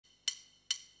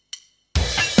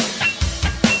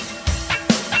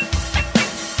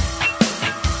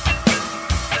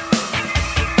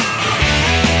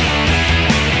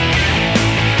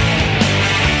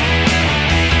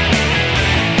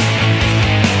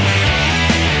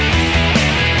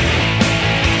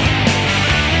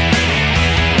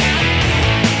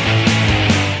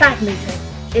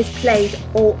is played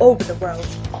all over the world.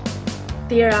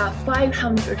 There are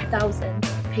 500,000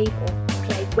 people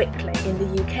play weekly in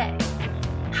the UK.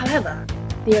 However,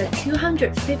 there are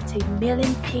 250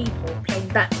 million people playing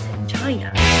badminton in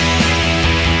China.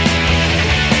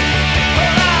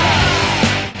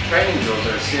 Training drills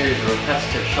are a series of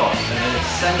repetitive shots and an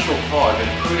essential part of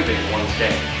improving one's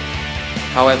game.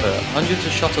 However, hundreds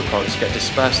of shuttlecocks get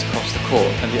dispersed across the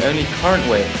court, and the only current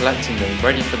way of collecting them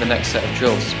ready for the next set of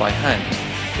drills is by hand.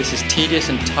 This is tedious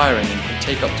and tiring and can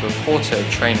take up to a quarter of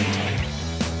training time.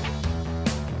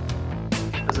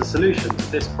 As a solution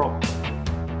to this problem,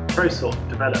 ProSort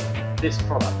developed this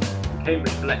product, the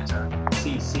Cambridge Collector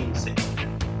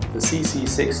CC-60. The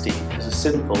CC-60 is a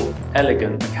simple,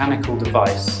 elegant mechanical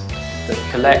device that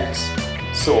collects,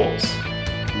 sorts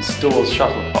and stores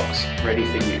shuttlecocks ready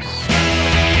for use.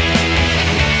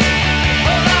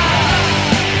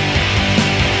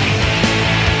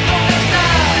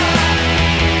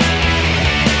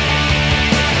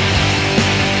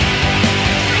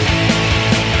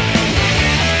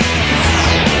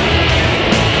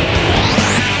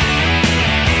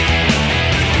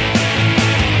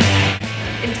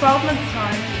 In 12 months'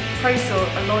 time, ProSort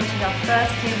are launching our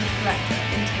first Cambridge Collector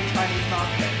into the Chinese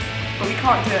market, but we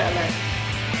can't do it alone.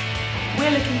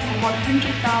 We're looking for £100,000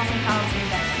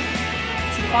 investment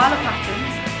to file our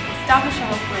patents, establish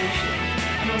our operations,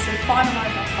 and also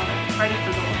finalise our product ready for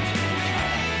launch in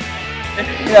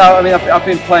China. Yeah, I mean, I've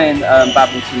been playing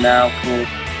badminton now for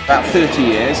about 30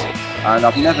 years, and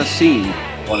I've never seen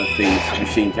one of these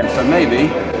machines yet, so maybe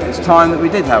it's time that we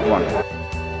did have one.